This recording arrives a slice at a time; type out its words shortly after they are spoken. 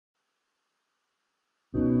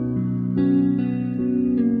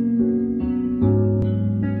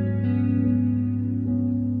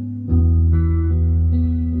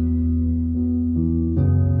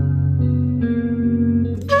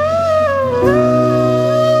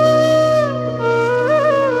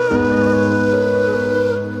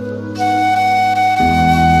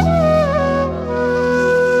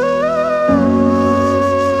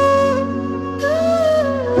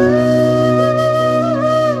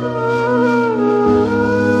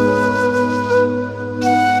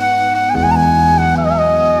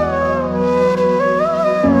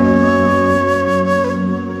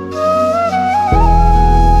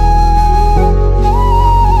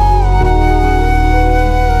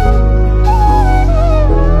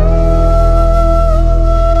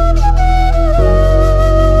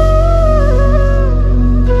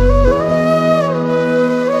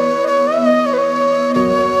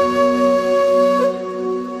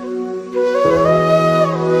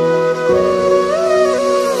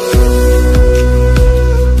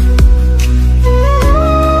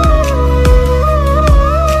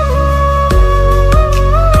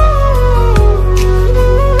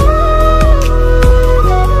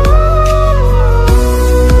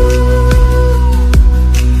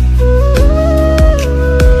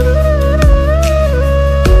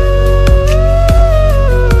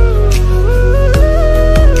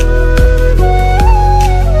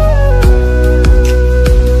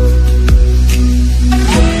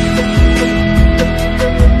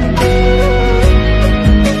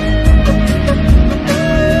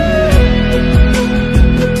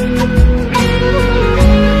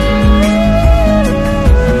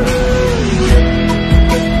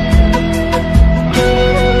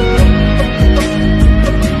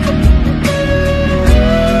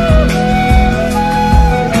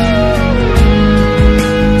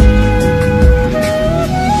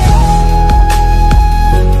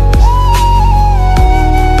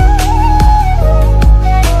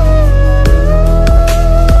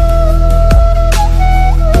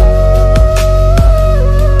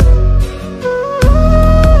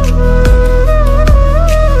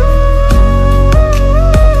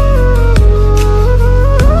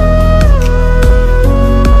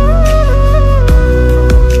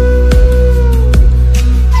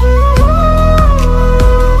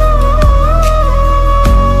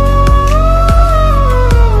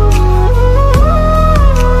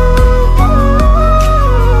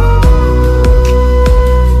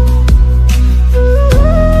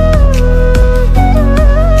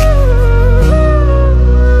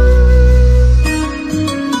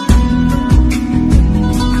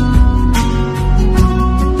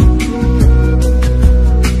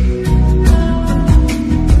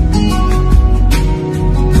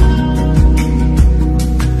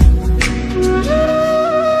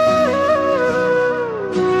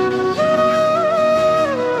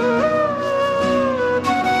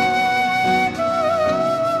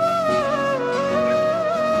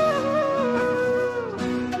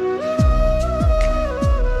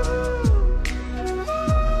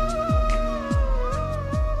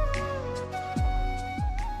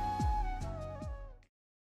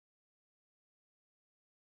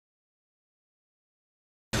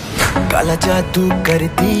जादू कर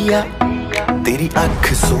दिया तेरी अख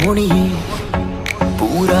सोनी,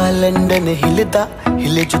 पूरा लंडन हिलदा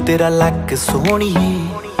हिले जो तेरा लक सोनी।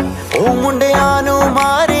 ओ मुंडियां नू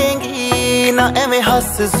मारेंगी ना एवें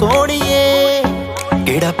हस सोणीए,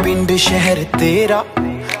 केड़ा पिंड शहर तेरा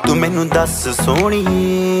तू मैनू दस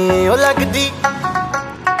सोणीए। ओ लगदी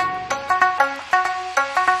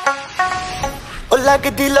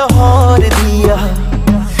लाहौर दिया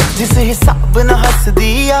जिस हिसाब ना हस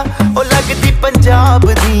दिया, ओ लगदी पंजाब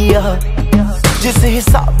दिया जिस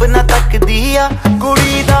हिसाब ना तक दिया।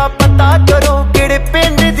 कुड़ी दा पता करो केड़े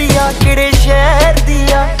पिंड दिया केड़े शहर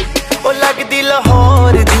दिया, ओ लगदी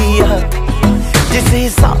लाहौर दिया जिस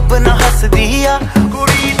हिसाब ना हस दिया।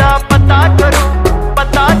 कुड़ी दा पता करो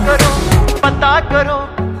पता करो पता करो।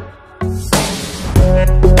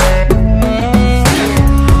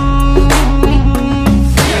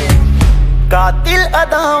 कातिल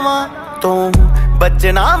अदावां तो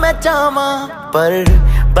बचना मैं चाहवा, पर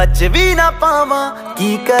बच भी ना पावा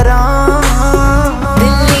की करा।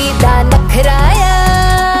 दिल्ली दा नखराया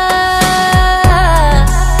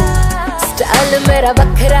स्टाइल मेरा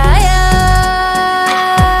बखराया,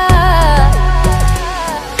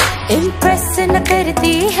 इम्प्रेस न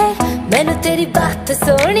करती है मैनू तेरी बात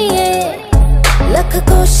सोनी है। लख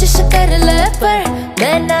कोशिश कर ले पर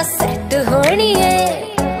मैं ना सेट होनी है,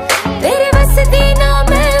 तेरे बस दी ना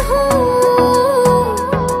मैं हूँ,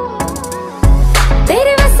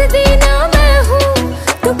 तेरे बस दी ना मैं हूँ।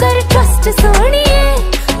 तू कर ट्रस्ट सोनिए,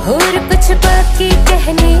 और कुछ बाकी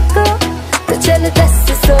कहने को तो चल दस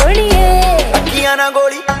सोनिए। अखियां ना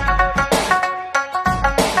गोली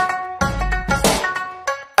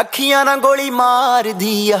अखियां ना गोली मार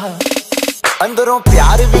दिया, अंदरों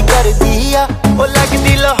प्यार भी कर दिया। ओ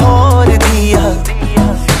लगदी लाहौर दिया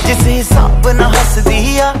जिस हिसाब ना हस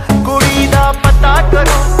दिया। कुड़ी दा पता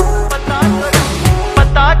करो पता करो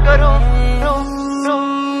पता करो।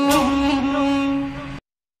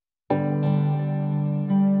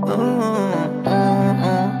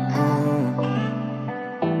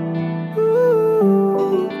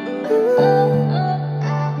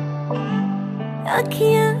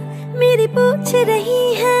 अखियां मेरी पूछ रही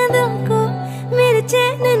है दिल को, मेरे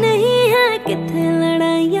चैन नहीं है किथे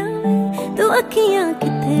लड़ाइयां में। तू अखियां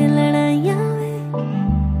किथे लड़ाइयां में,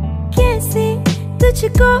 कैसे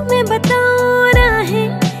तुझको मैं बताऊं राहें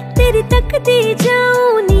तेरी तकती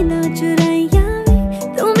जाऊं। नींदा चुराइयां में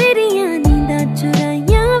तू मेरी नींदा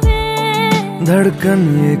चुराइयां में। धड़कन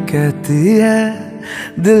ये कहती है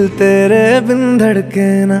दिल तेरे बिन धड़के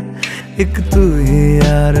ना, एक तू ही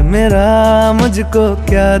यार मेरा मुझको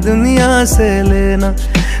क्या दुनिया से लेना।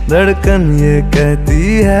 धड़कन ये कहती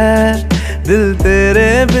है दिल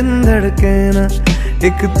तेरे बिन धड़के ना,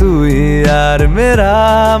 एक तू ही यार मेरा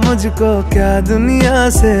मुझको क्या दुनिया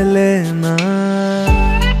से लेना।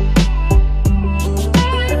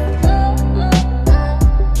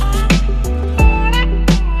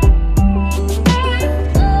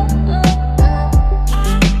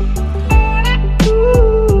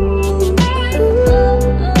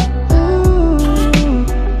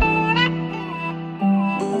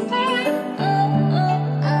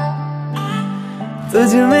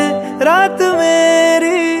 तुझ में रात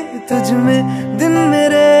मेरी तुझ में दिन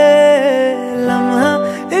मेरे, लम्हा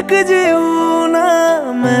एक जीऊं ना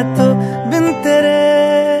मैं तो बिन तेरे।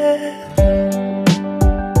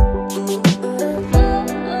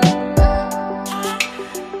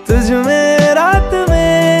 तुझ में रात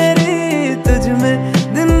मेरी तुझ में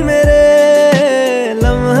दिन मेरे,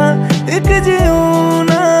 लम्हा एक जीऊं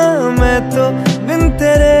ना मैं तो बिन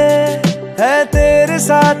तेरे। है तेरे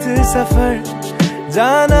साथ सफर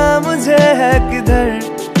जाना मुझे है किधर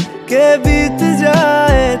के बीत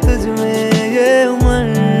जाए तुझ में ये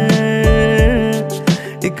उम्र।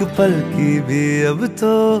 एक पल की भी अब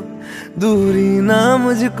तो दूरी ना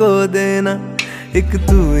मुझको देना, एक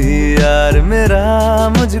तू ही यार मेरा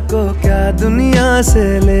मुझको क्या दुनिया से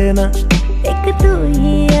लेना। एक तू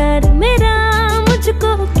ही यार मेरा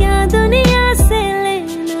मुझको क्या दुनिया से लेना।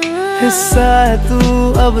 हिस्सा है तू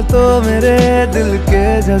अब तो मेरे दिल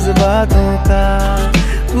के जज्बातों का,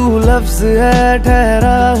 तू लफ्ज है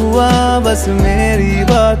ठहरा हुआ बस मेरी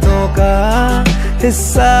बातों का।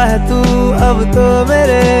 हिस्सा है तू अब तो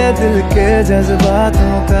मेरे दिल के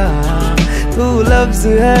जज्बातों का, तू लफ्ज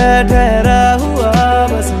है ठहरा हुआ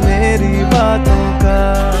बस मेरी बातों का।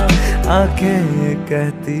 आंखें ये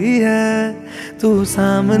कहती है तू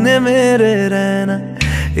सामने मेरे रहना,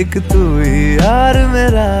 एक तू ही यार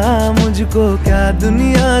मेरा मुझको क्या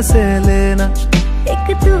दुनिया से लेना। एक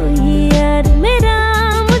तू ही यार मेरा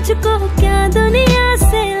मुझको क्या दुनिया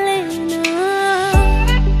से लेना।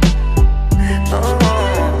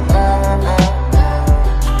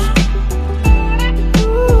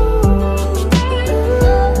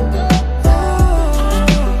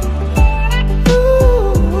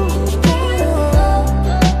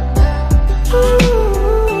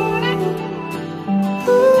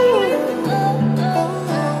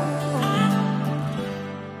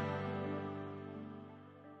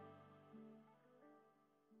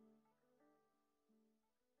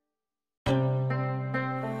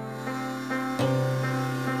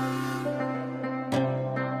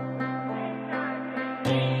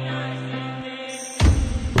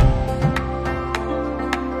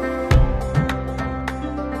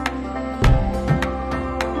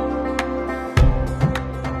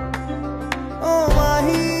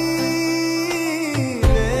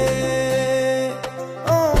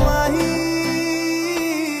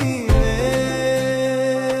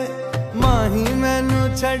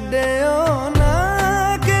 छड्डियो ना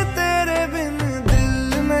कि तेरे बिन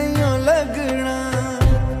दिल नहीं लगना।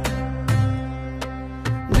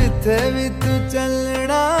 जिथे भी तू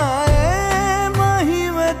चलना है माही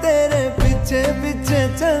मैं तेरे पीछे पीछे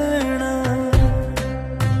चलना।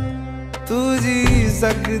 तू जी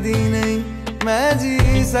सकदी नहीं मैं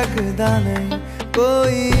जी सकदा नहीं,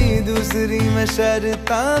 कोई दूसरी मैं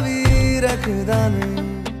शर्तां भी रखदा नहीं।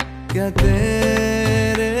 क्या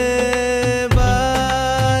तेरे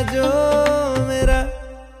बाजो मेरा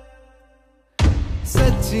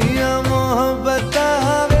सच्चियां मोहब्बत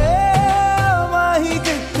वे माही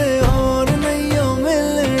किते और नहीं हो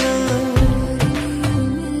मिलना।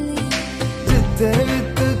 जिथे भी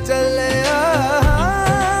तू चले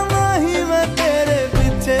माही मैं तेरे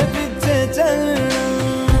पीछे पीछे चलना।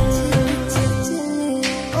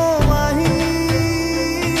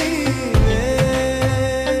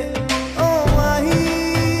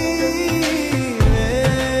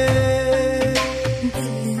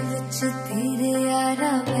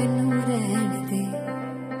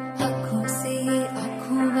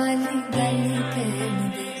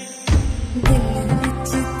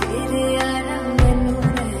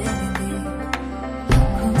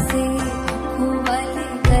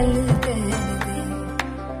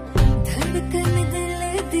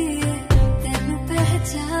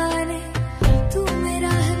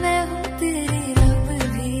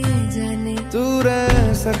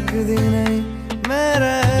 सकदी नहीं मैं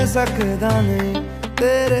रह सकदा नहीं,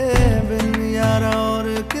 तेरे बिन यारा और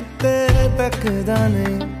किते तकदा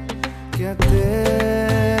नहीं। क्या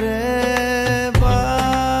तेरे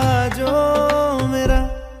बाजो मेरा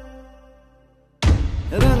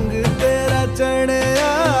रंग तेरा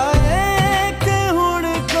चढ़िया कि हुण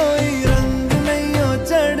कोई रंग नहीं हो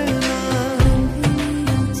चढ़ना।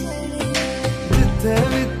 जिथे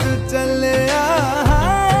भी तू चले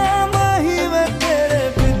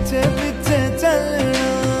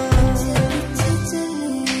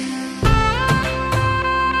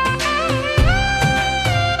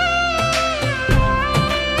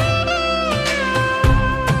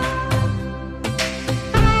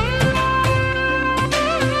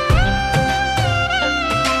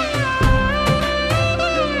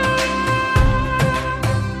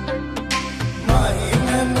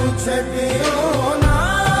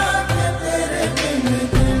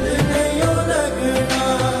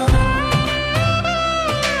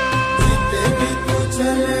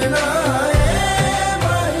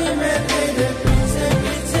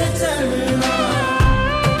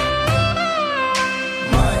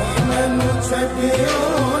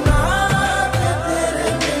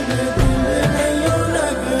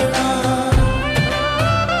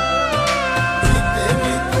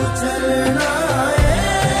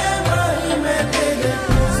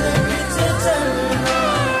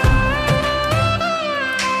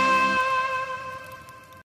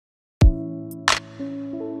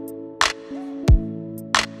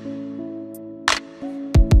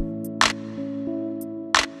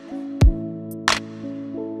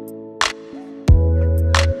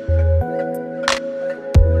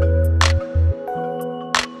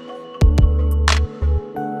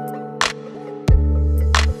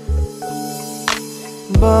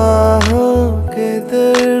बाहों के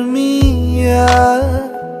दरमिया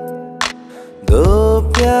दो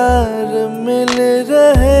प्यार मिल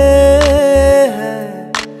रहे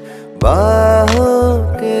हैं। बाहों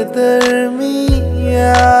के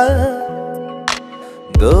दरमिया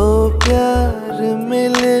दो प्यार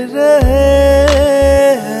मिल रहे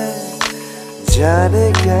हैं। जाने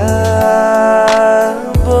क्या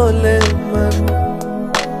बोले मन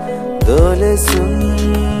डोले सुन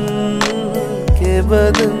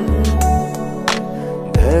बदन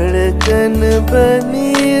धड़कन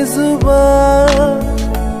बनी जुबान।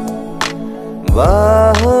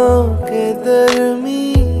 बाहों के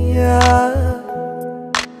दरमिया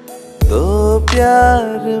दो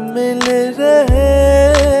प्यार मिल रहे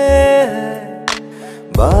हैं।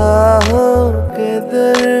 बाहों के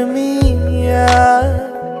दरमिया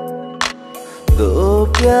दो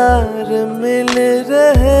प्यार मिल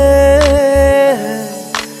रहे हैं।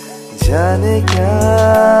 जाने क्या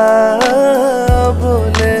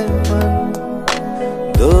बोले मन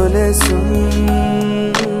डोले सुन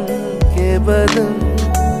के बदन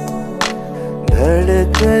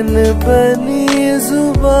धड़कन बनी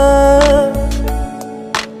जुबान।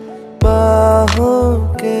 बाहों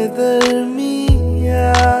के दरमिया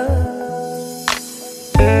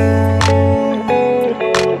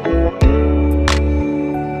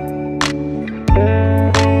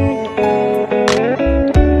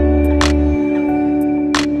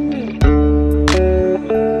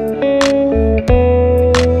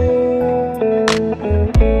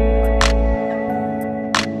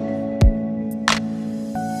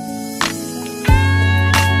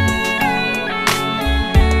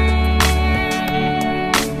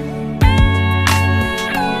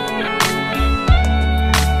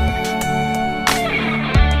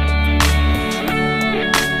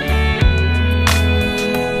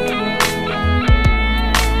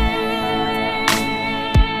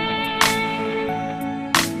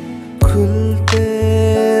खुलते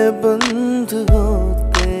बंद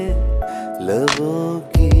होते लबों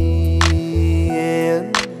की ये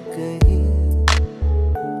अनकही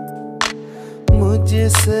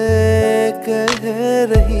मुझसे कह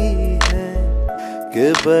रही है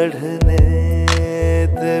कि बढ़ने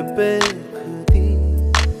दे बेखुदी।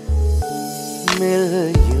 मिल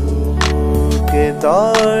यूं के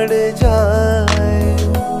दौड़ जाए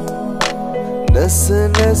नस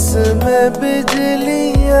नस में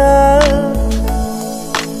बिजलियां,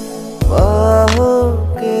 बाहों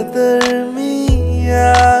के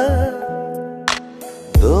दरमिया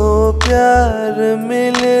दो प्यार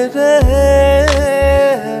मिल रहे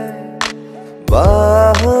हैं।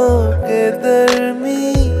 बाहों के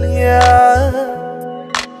दरमिया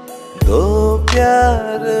दो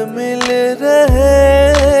प्यार मिल रहे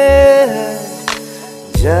हैं।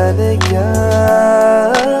 जाने क्या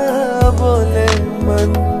बोले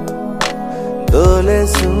मन, डोले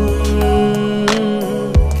सुन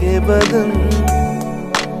के बदन,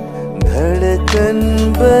 धड़कन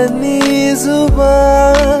बनी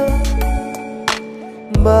जुबान,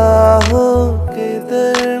 बाहों के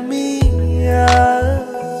दरमिया।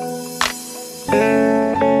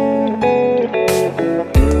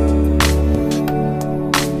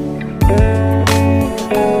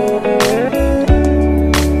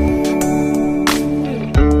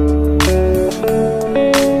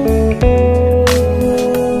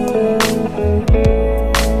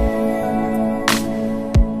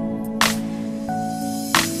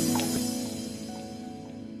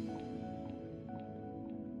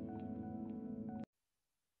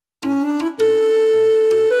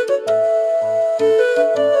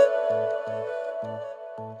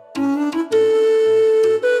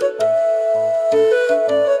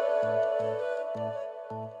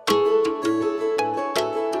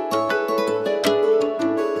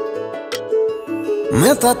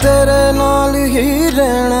 मैं तो तेरे नाल ही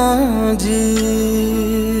रहना जी,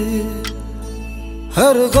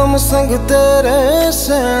 हर गम संग तेरे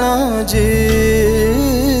सहना जी।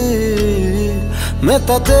 मैं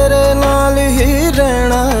तो तेरे नाल ही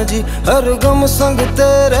रहना जी, हर गम संग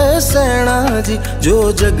तेरे सहना जी। जो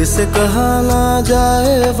जग से कहा ना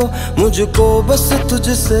जाए वो मुझको बस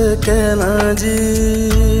तुझसे कहना जी।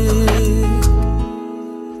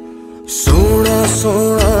 सोना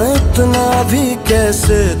सोना इतना भी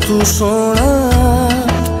कैसे तू सोना,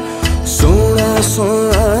 सोना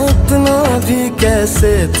सोना इतना भी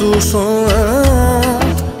कैसे तू सोना।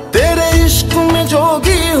 तेरे इश्क में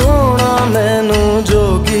जोगी होना मैनू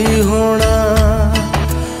जोगी होना।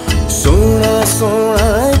 सोना सोना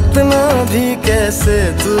इतना भी कैसे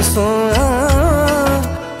तू सोना।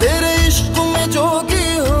 तेरे इश्क में जोगी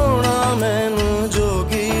होना मैनू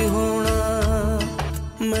जोगी होना।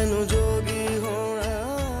 मैनू जोगी होना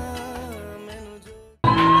मैनू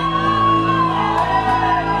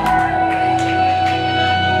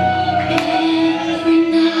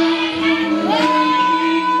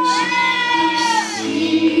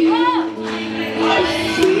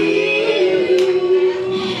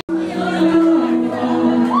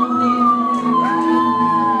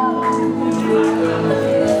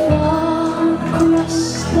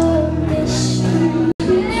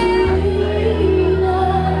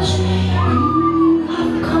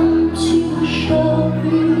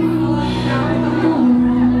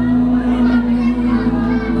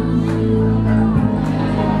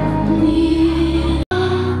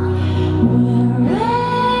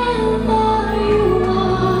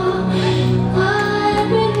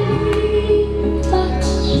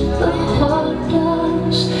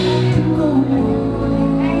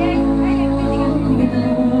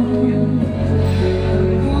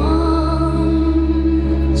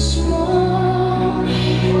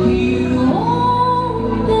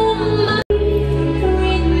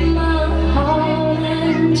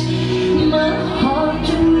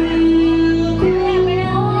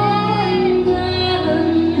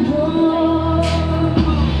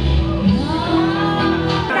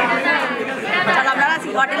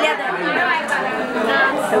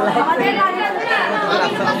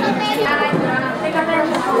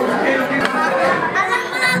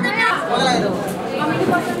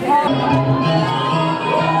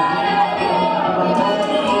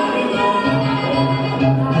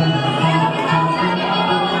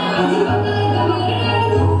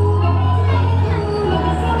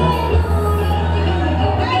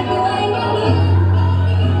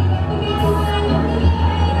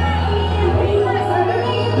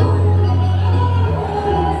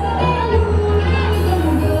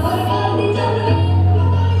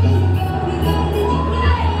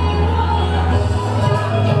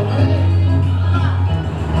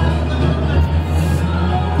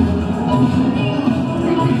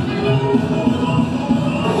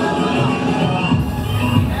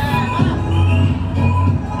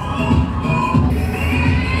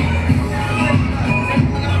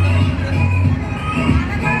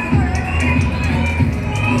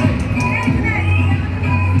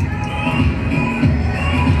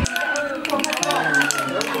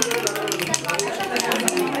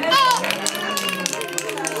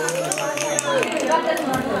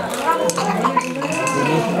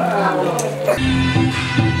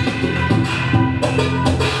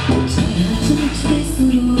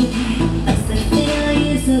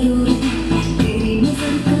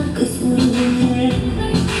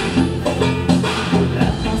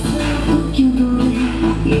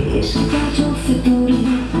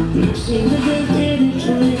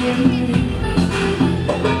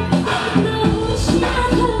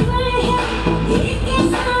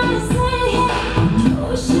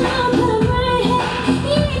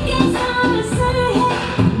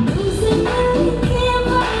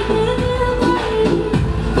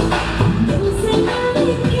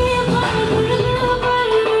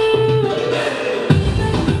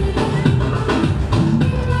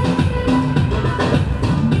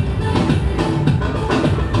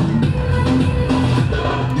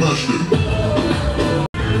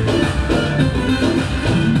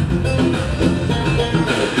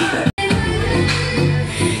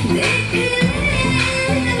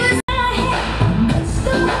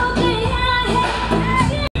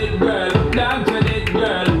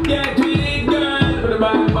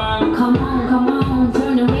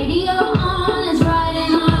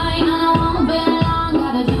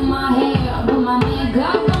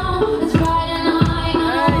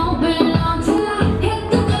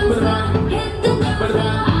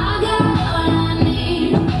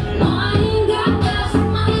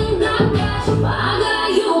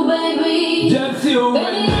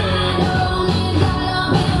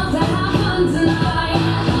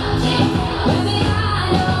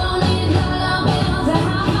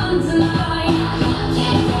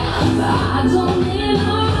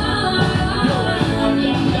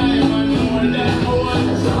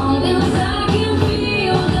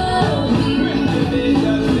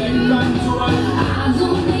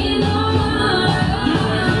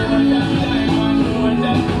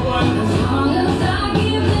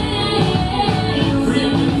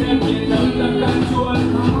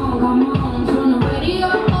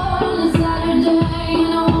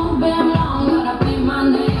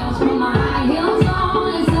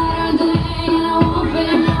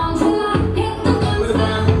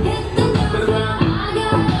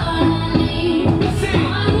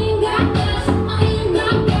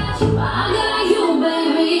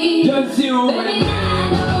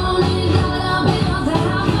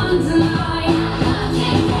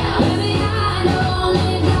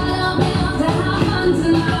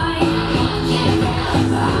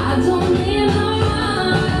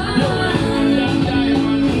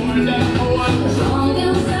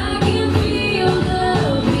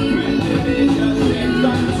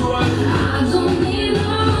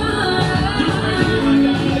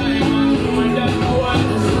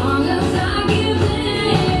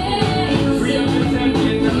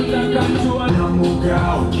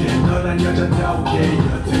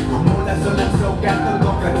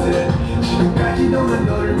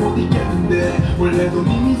원래도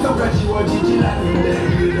네 미소가 지워지질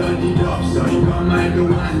않는데 그런 일 없어 이건 말도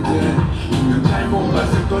안 돼. 분명 잘못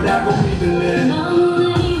봤을 거라고 믿을래.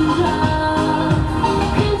 너무나 힘들어.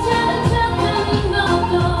 괜찮은 척하는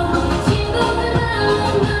것도 친구들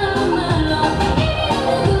말로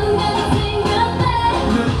누군가가 생겼대.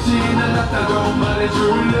 늦진 않았다고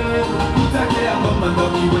말해줄래. 부탁해 한 번만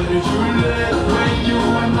더 기회를 줄래. When you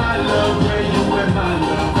are my love, when you are my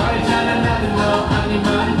love. 알잖아 나는 너 아니면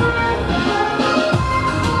돼.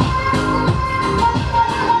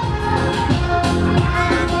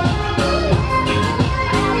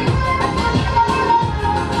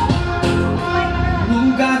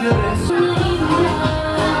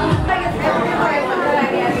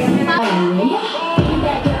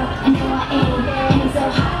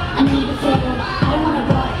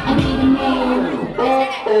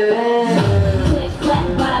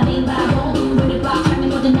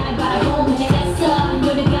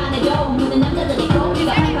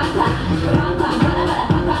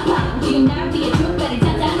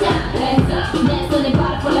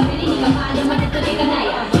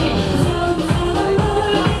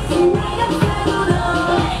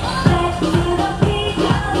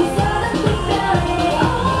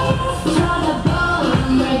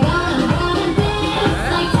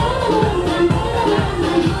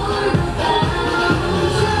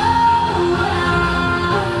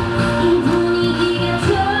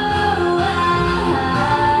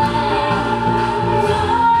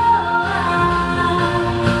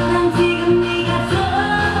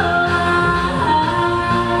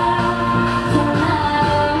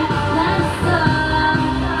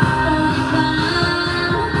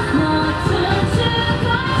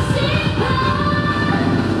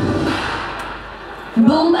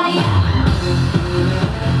 Boom, bye.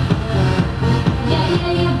 Yeah,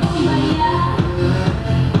 yeah, yeah.